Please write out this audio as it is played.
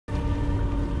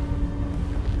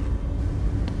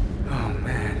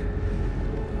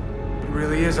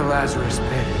really is a Lazarus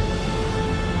pit.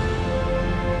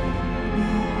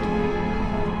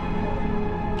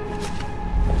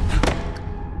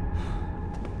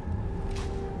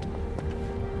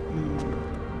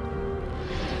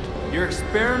 Your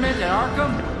experiment at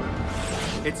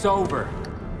Arkham? It's over.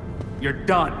 You're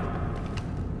done.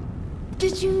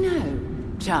 Did you know,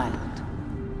 child?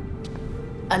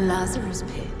 A Lazarus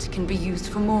pit can be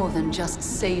used for more than just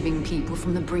saving people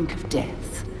from the brink of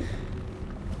death.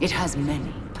 It has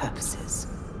many purposes.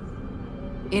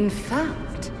 In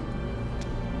fact,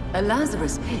 a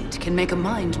Lazarus pit can make a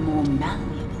mind more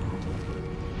malleable,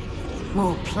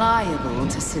 more pliable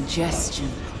to suggestion.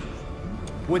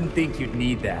 Wouldn't think you'd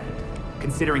need that,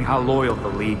 considering how loyal the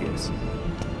League is.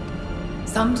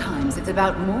 Sometimes it's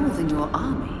about more than your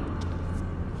army.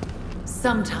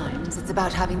 Sometimes it's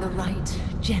about having the right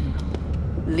general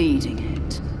leading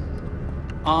it.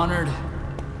 Honored,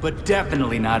 but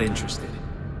definitely not interested.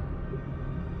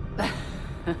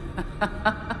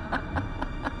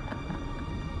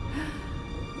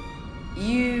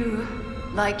 You,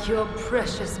 like your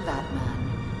precious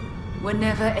Batman, were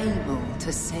never able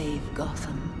to save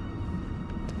Gotham.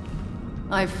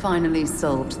 I've finally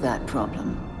solved that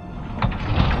problem.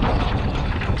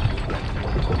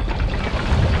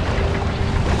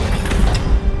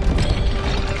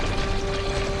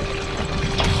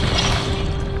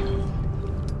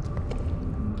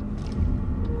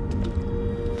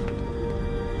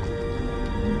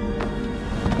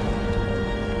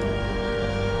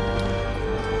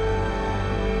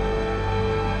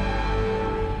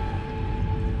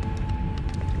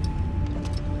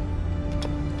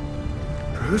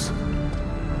 Bruce?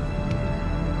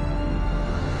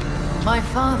 My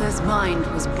father's mind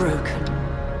was broken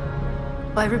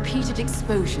by repeated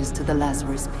exposures to the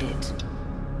Lazarus pit.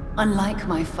 Unlike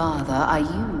my father, I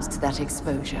used that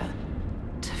exposure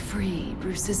to free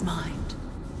Bruce's mind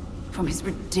from his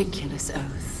ridiculous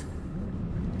oath.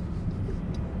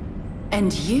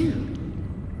 And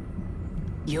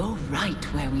you're right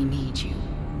where we need you.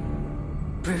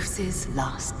 Bruce's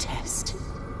last test.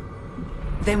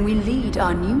 Then we lead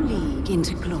our new league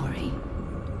into glory,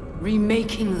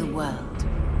 remaking the world.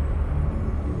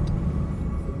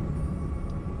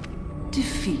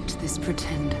 Defeat this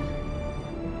pretender.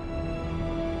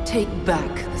 Take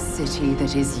back the city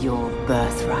that is your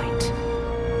birthright.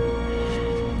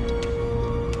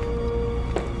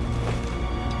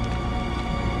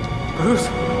 Bruce?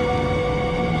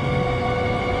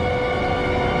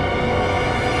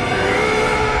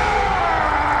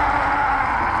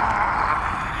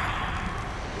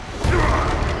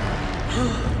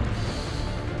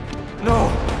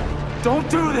 No! Don't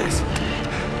do this!